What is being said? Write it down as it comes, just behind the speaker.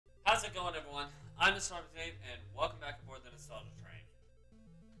it going, everyone? I'm Mr. Dave, and welcome back aboard the Nostalgia Train.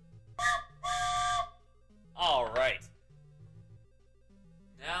 Alright.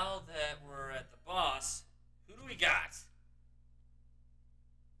 Now that we're at the boss, who do we got?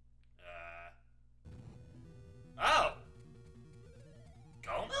 Oh!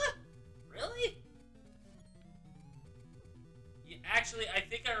 Goma? Really? Yeah, actually, I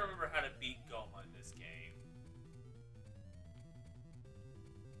think I remember how to beat Goma in this game.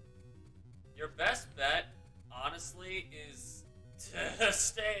 Your best bet, honestly, is to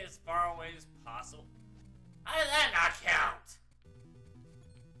stay as far away as possible. How did that not count?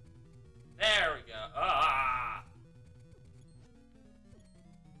 There we go. Ah!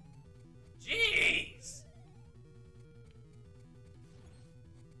 Jeez!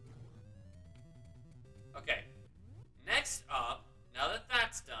 Okay. Next up, now that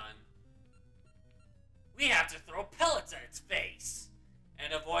that's done, we have to throw pellets at its face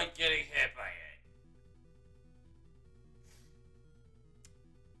and avoid getting hit by it.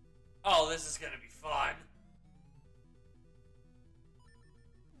 Oh, this is gonna be fun.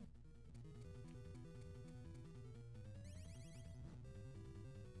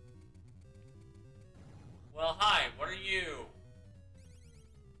 Well, hi, what are you?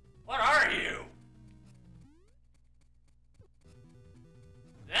 What are you?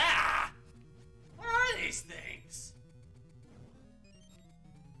 Ah! What are these things?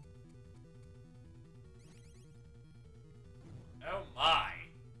 Oh my.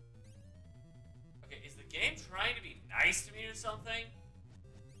 Okay, is the game trying to be nice to me or something?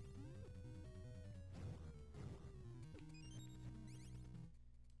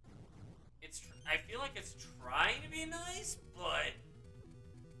 I feel like it's trying to be nice, but...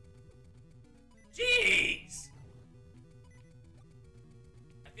 Jeez!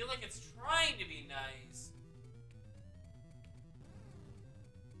 I feel like it's trying to be nice.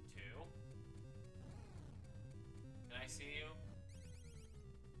 2. Can I see you?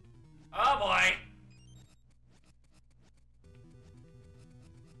 Oh boy!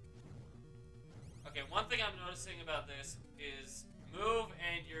 Okay, one thing I'm noticing about this is move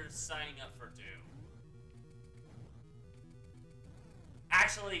and you're signing up for doom.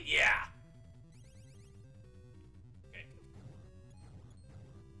 Actually, yeah. Okay.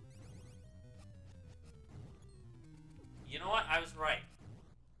 You know what? I was right.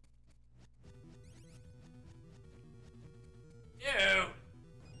 Dude!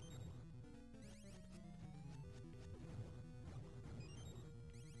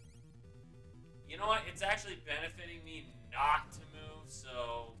 You know what? It's actually benefiting me not to move,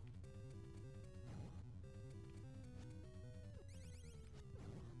 so...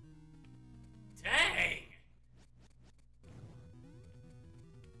 Dang!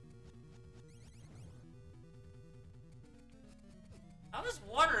 I was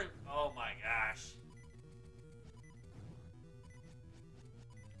wondering... Oh my gosh.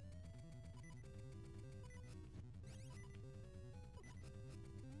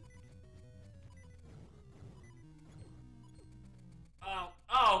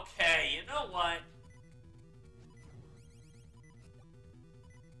 Oh, okay, you know what?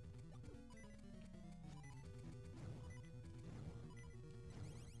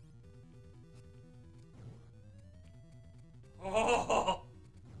 Oh!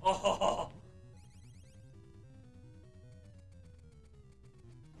 Oh!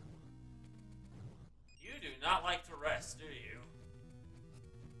 You do not like to rest, do you?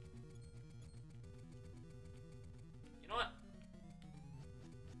 You know what?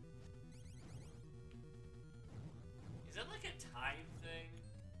 Is it like a time thing?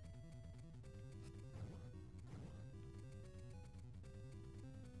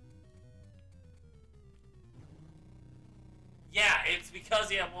 Yeah, it's because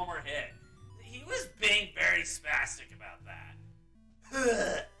he had one more hit. He was being very spastic about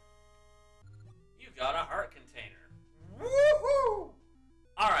that. You got a heart container. Woohoo!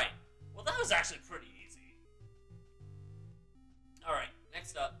 Alright, well that was actually pretty easy. Alright,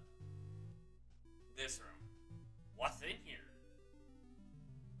 next up. This room. What's in here?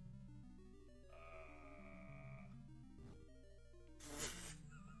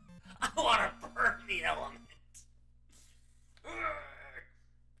 I want to burn the element.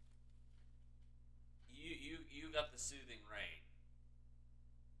 You got the soothing rain.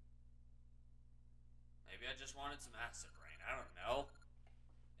 Maybe I just wanted some acid rain. I don't know.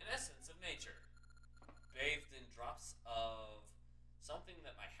 An essence of nature. Bathed in drops of something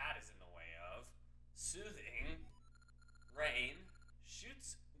that my hat is in the way of. Soothing rain.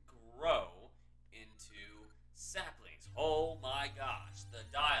 Shoots grow into saplings. Oh my gosh. The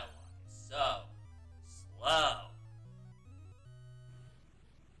dialogue is so slow.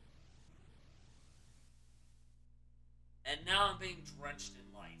 And now I'm being drenched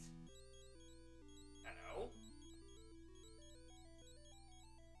in light. Hello?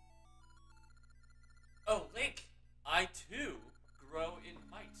 Oh, Link! I too grow in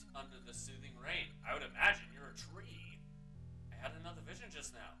might under the soothing rain. I would imagine you're a tree. I had another vision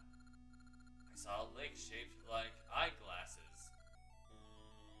just now. I saw a lake shaped like eyeglasses.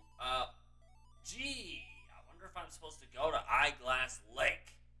 Gee, I wonder if I'm supposed to go to Eyeglass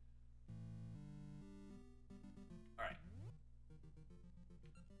Lake. Alright.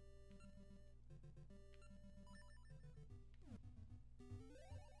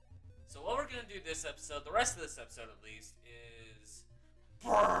 So what we're gonna do this episode, the rest of this episode at least, is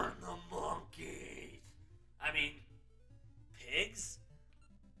burn the monkeys. I mean, pigs?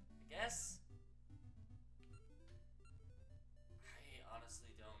 I guess? I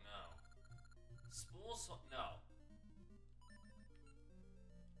honestly don't know. Spools? No.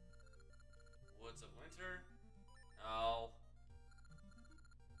 Woods of Winter? No.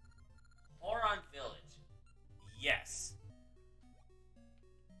 Horon Village? Yes.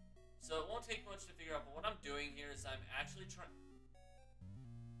 So it won't take much to figure out, but what I'm doing here is I'm actually trying...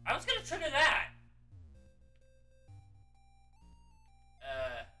 I was gonna trigger that!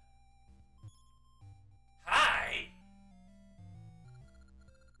 Hi!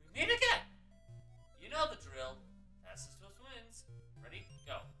 We meet again! You know the drill. Fastest to us wins. Ready?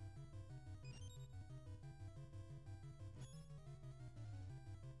 Go.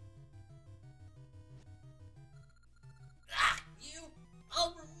 Ah! You!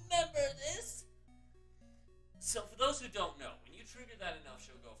 I'll remember this! So for those who don't know, when you trigger that enough,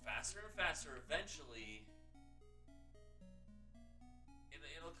 she'll go faster and faster. Eventually,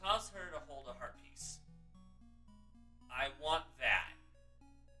 it'll cause her to hold a heart piece. I want that.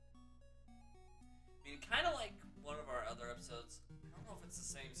 I mean, kind of like one of our other episodes. I don't know if it's the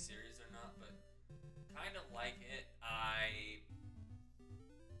same series or not, but kind of like it. I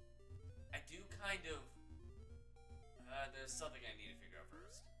do kind of... there's something I need to figure out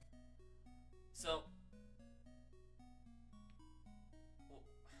first. So, well,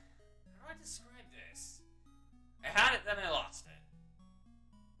 how do I describe this? I had it, then I lost it.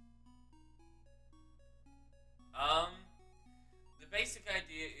 The basic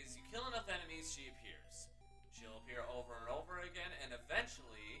idea is you kill enough enemies, she appears. She'll appear over and over again, and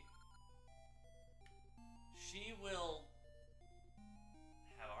eventually, she will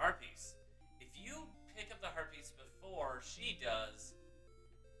have a heart piece. If you pick up the heart piece before she does,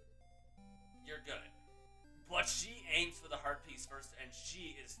 you're good. But she aims for the heart piece first, and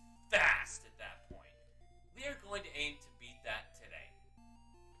she is fast at that point. We are going to aim to beat that today.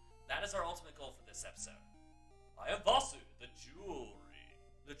 That is our ultimate goal for this episode. I am Vasu, the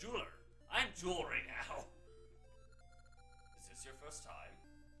jeweler. I'm jewelry now. Is this your first time?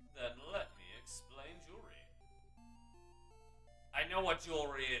 Then let me explain jewelry. I know what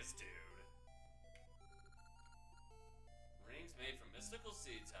jewelry is, dude. Rings made from mystical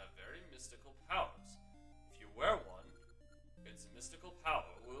seeds have very mystical powers. If you wear one, its mystical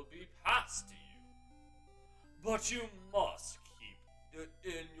power will be passed to you. But you must keep it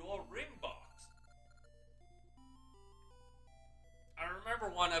in your ring box. I remember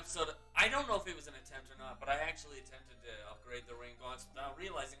one episode, I don't know if it was an attempt or not, but I actually attempted to upgrade the ring box without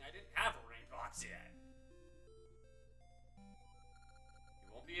realizing I didn't have a ring box yet.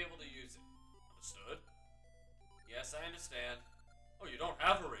 You won't be able to use it. Understood? Yes, I understand. Oh, you don't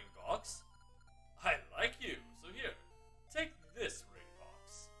have a ring box? I like you, so here, take this ring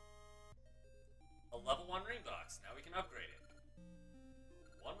box. A level 1 ring box, now we can upgrade it.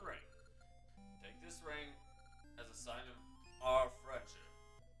 One ring. Take this ring as a sign of our friendship.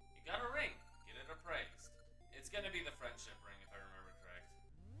 You got a ring. Get it appraised. It's gonna be the friendship ring if I remember correct.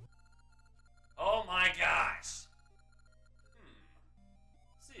 Oh my gosh!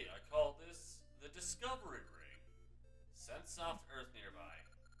 See, I call this the Discovery Ring. Sense soft earth nearby.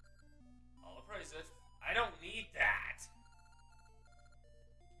 I'll appraise it. I don't need that!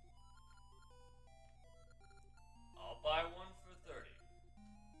 I'll buy one for 30.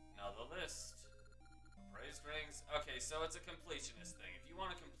 Now the list. Appraised rings. Okay, so it's a completionist thing. If you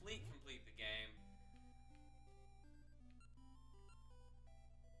want to complete the game.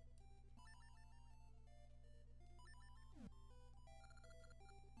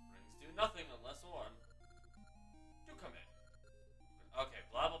 Rings do nothing unless worn. Do come in. Okay,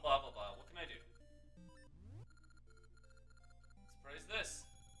 blah blah blah blah blah. What can I do? Let's appraise this.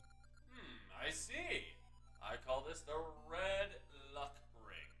 I see. I call this the Red Luck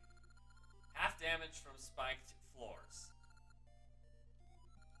Ring. Half damage from spiked floors.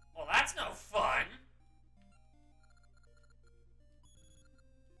 Well, that's no fun!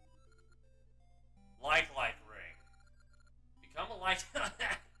 Like ring.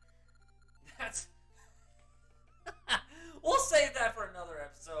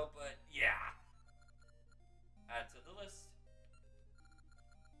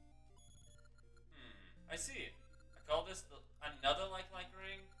 see. I call this another like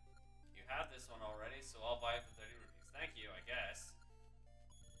ring. You have this one already, so I'll buy it for 30 rupees. Thank you, I guess.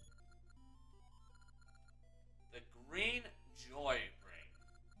 The green joy ring.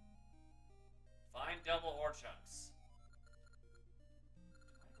 Find double ore chunks.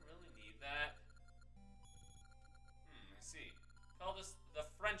 Do I really need that? I see. Call this the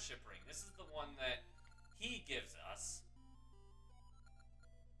friendship ring. This is the one that he gives us.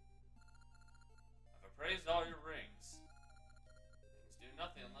 I've appraised all your rings. Things do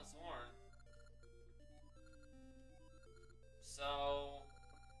nothing unless worn. So,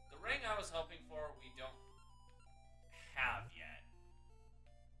 the ring I was hoping for, we don't have yet.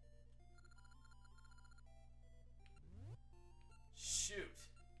 Shoot.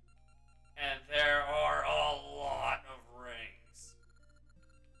 And there are a lot of rings.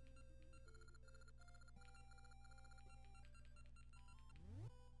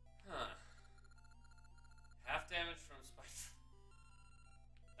 Huh. Half damage from spike.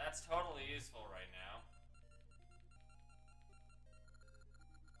 That's totally useful right now.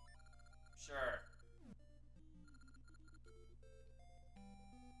 Sure.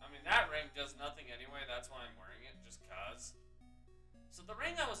 I mean, that ring does nothing anyway, that's why I'm wearing it, just cuz. So the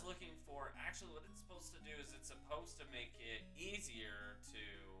ring I was looking for, actually what it's supposed to do is it's supposed to make it easier to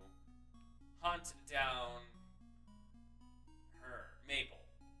hunt down her, Maple.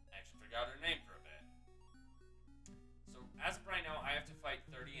 I actually forgot her name for a bit. So as of right now, I have to fight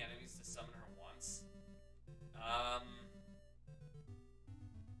 30 enemies to summon her once.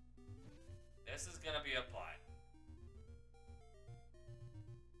 This is gonna be a putt.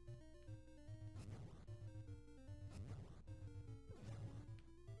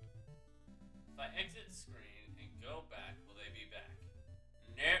 If I exit screen and go back, will they be back?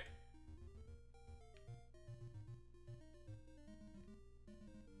 Nope.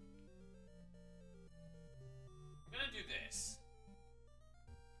 I'm gonna do this.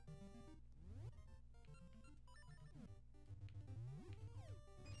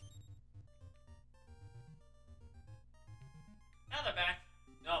 Now they're back.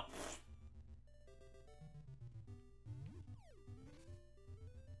 No.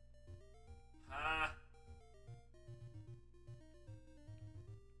 Ha.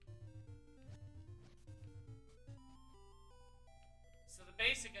 So the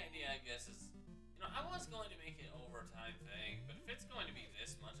basic idea, I guess, is, I was going to make it an overtime thing, but if it's going to be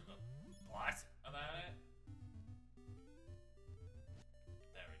this much of a plot about it,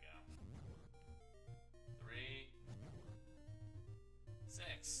 there we go. 3,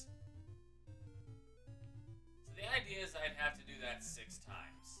 6. So the idea is I'd have to do that 6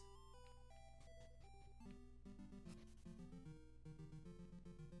 times.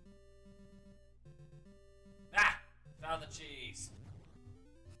 Ah! Found the cheese.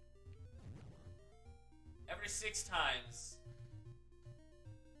 Every 6 times,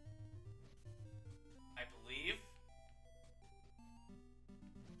 I believe.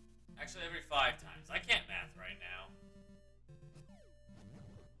 Actually, every 5 times. I can't math right now.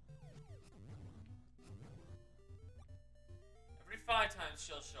 Every 5 times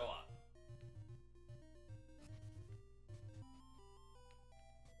she'll show up.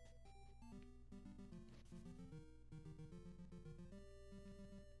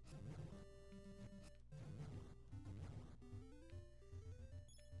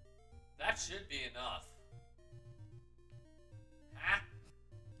 That should be enough. Huh?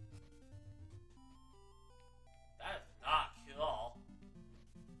 That is not cool.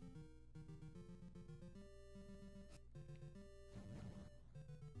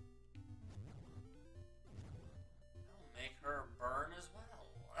 That'll make her burn as well.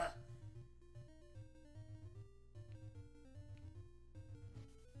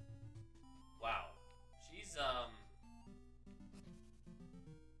 Wow.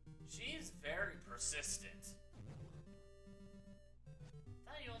 She's very persistent. I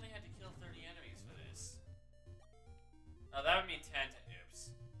thought you only had to kill 30 enemies for this. Oh, that would mean 10 to oops.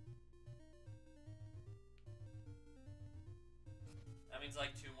 That means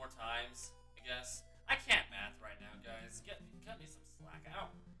like 2 more times, I guess. I can't math right now, guys. Cut me some slack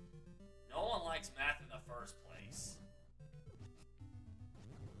out. No one likes math in the first place.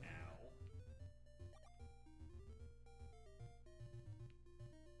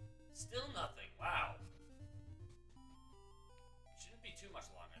 Still nothing. Wow. Shouldn't be too much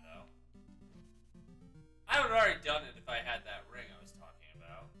longer, though. I would have already done it if I had that ring I was talking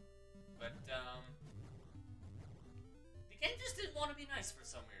about. But, the game just didn't want to be nice for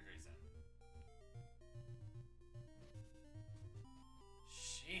some weird reason.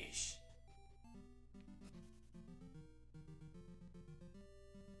 Sheesh.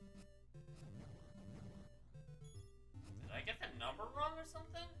 or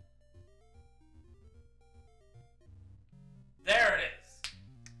something? There it is.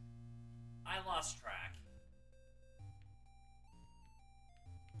 I lost track.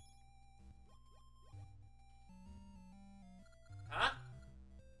 Huh?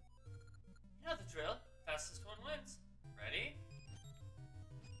 You know the drill. Fastest one wins. Ready?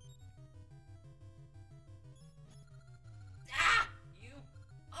 Ah!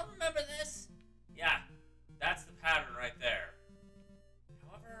 I'll remember this. Yeah, that's the pattern right there.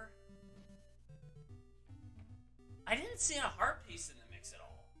 However, I didn't see a heart piece in the mix at all.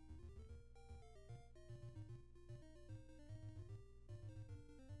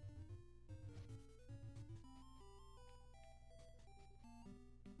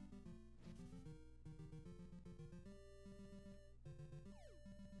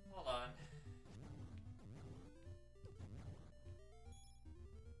 Hold on.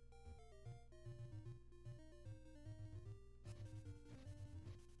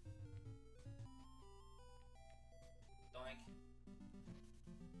 Doink.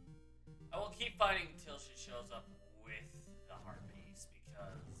 I will keep fighting until she shows up with the heart piece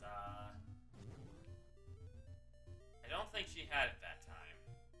because, I don't think she had it that time.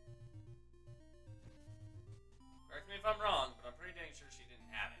 Correct me if I'm wrong, but I'm pretty dang sure she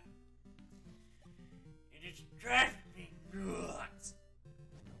didn't have it. It is driving me nuts.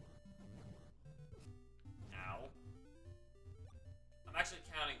 Ow. I'm actually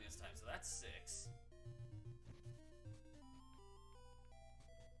counting this time, so that's 6.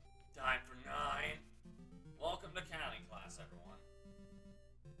 Time for 9. Welcome to counting class, everyone.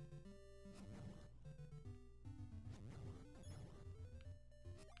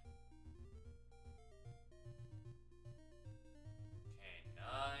 Okay,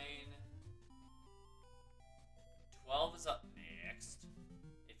 9. 12 is up next.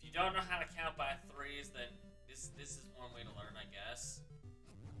 If you don't know how to count by 3s, then this is one way to learn, I guess.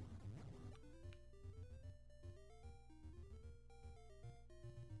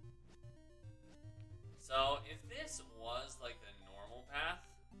 So, if this was like the normal path,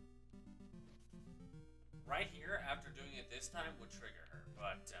 right here, after doing it this time, would trigger her,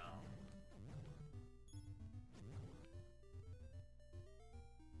 but,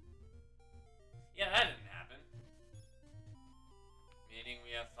 yeah, that didn't happen. Meaning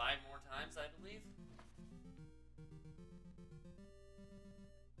we have 5 more times, I believe.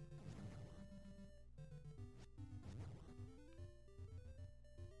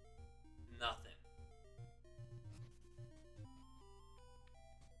 Nothing.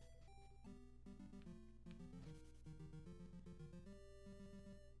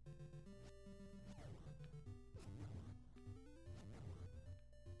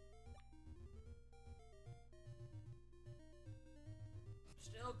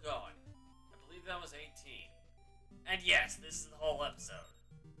 Still going. I believe that was 18. And yes, this is the whole episode.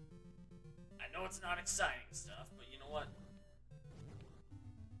 I know it's not exciting stuff, but you know what?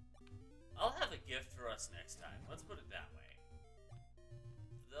 I'll have a gift for us next time. Let's put it that way.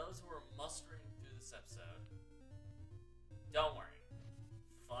 For those who are mustering through this episode, don't worry.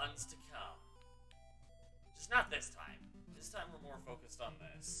 Fun's to come. Just not this time. This time we're more focused on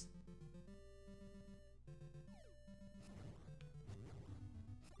this.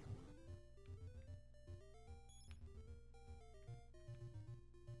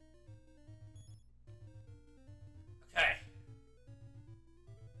 Okay.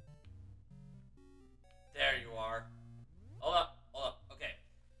 There you are. Hold up, hold up. Okay.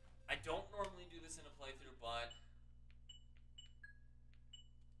 I don't normally do this in a playthrough, but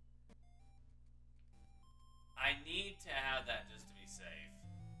I need to have that just to be safe.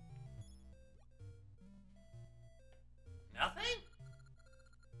 Nothing?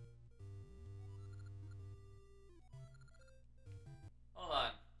 Hold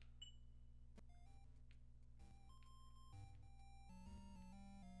on.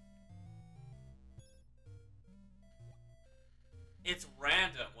 It's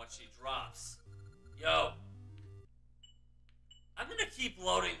random what she drops. Yo. I'm gonna keep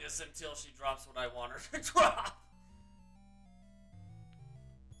loading this until she drops what I want her to drop.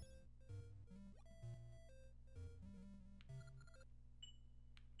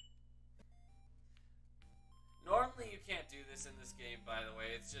 Normally you can't do this in this game, by the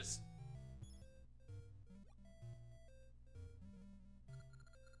way. It's just...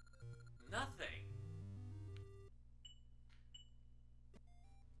 nothing.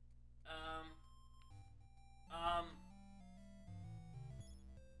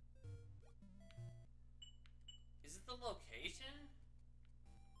 Is it the location?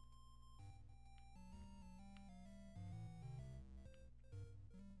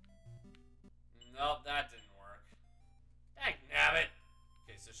 Nope, that didn't work. Dang nabbit.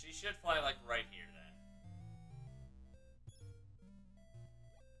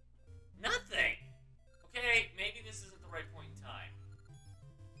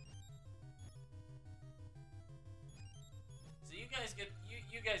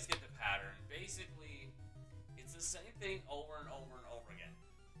 you guys get the pattern. Basically, it's the same thing over and over and over again.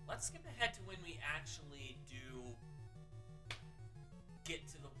 Let's skip ahead to when we actually do get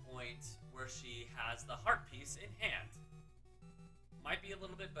to the point where she has the heart piece in hand. Might be a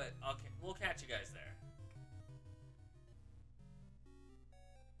little bit, but okay, we'll catch you guys there.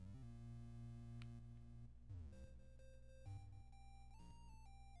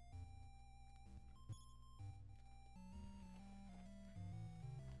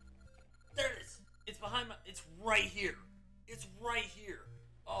 There it is! It's behind my... It's right here! It's right here!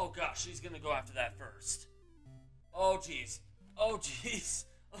 Oh gosh, she's gonna go after that first. Oh jeez. Oh jeez.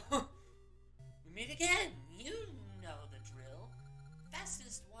 We meet again! You know the drill.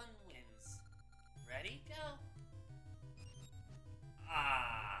 Fastest one wins. Ready? Go.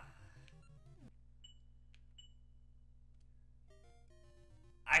 Ah.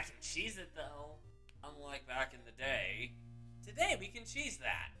 I can cheese it though. Unlike back in the day. Today we can cheese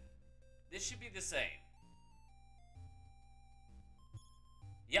that. This should be the same.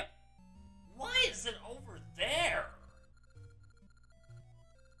 Yep. Why is it over there?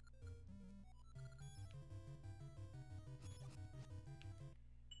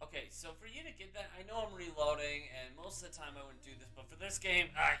 Okay, so for you to get that, I know I'm reloading, and most of the time I wouldn't do this, but for this game,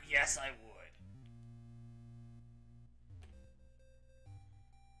 yes I would.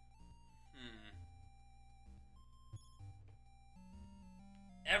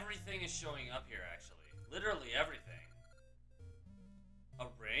 Everything is showing up here, actually. Literally everything. A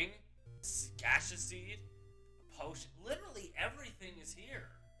ring? Gaseous seed? A potion? Literally everything is here.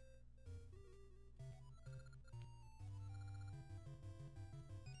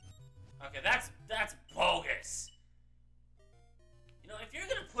 Okay, that's bogus. You know, if you're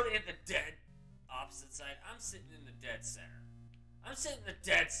gonna put it in the dead opposite side, I'm sitting in the dead center. I'm sitting in the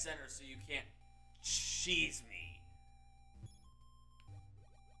dead center so you can't cheese me.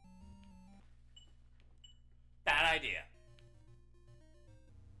 Bad idea.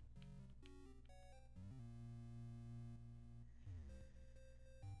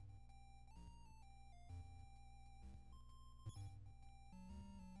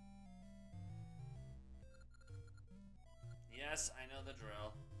 Yes, I know the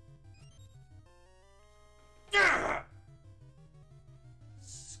drill. Urgh!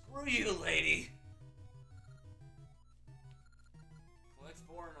 Screw you, lady. Collects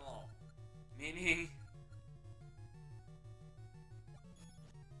 4 and all. Meaning...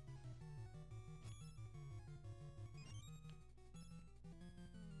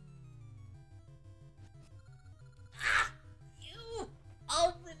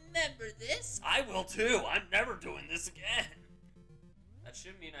 I'll remember this. I will too. I'm never doing this again. That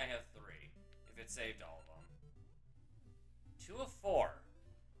should mean I have 3, if it saved all of them. 2 of 4.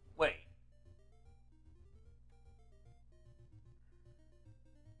 Wait.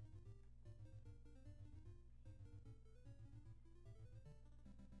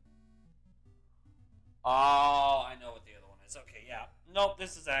 Oh, I know what the other one is. Okay, yeah. Nope,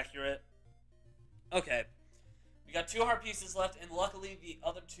 this is accurate. Okay. We got 2 heart pieces left, and luckily the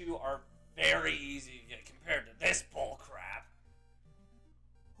other 2 are very easy to get compared to this bull crap.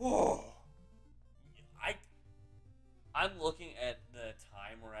 I'm looking at the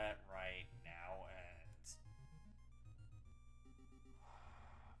time we're at right now, and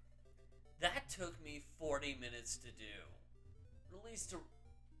that took me 40 minutes to do, or at least to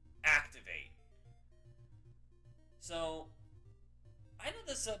activate. So, I know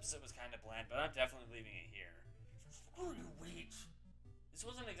this episode was kind of bland, but I'm definitely leaving it here. Screw you, wait. This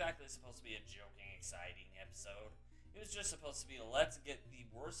wasn't exactly supposed to be a joking, exciting episode. It was just supposed to be let's get the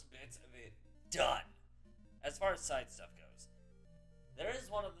worst bits of it done. As far as side stuff goes. There is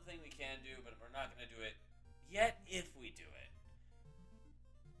one other thing we can do, but we're not going to do it yet if we do it.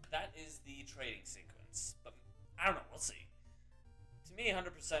 That is the trading sequence. But I don't know, we'll see. To me,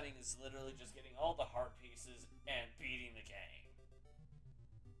 100%ing is literally just getting all the heart pieces and beating the game.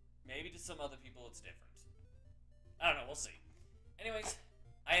 Maybe to some other people it's different. I don't know, we'll see. Anyways,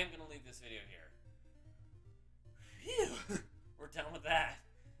 I am going to leave this video here. Phew, we're done with that.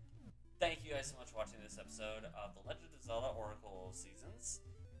 Thank you guys so much for watching this episode of The Legend of Zelda Oracle Seasons.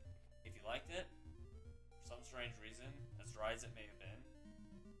 If you liked it, for some strange reason, as dry as it may have been,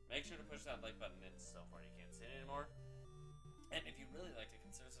 make sure to push that like button in so far you can't see it anymore. And if you really like it,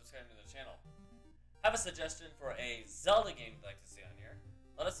 consider subscribing to the channel. Have a suggestion for a Zelda game you'd like to see on here?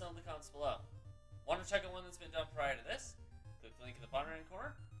 Let us know in the comments below. Want to check out one that's been done prior to this? Click the link in the bottom right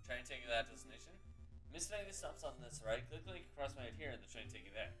corner. Try and take you to that destination. Missed any of the stops on this right? Click the link across my head here and the train take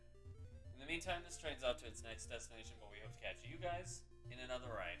you there. In the meantime, this train's off to its next destination, but we hope to catch you guys in another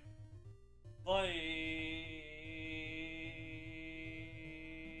ride. Bye!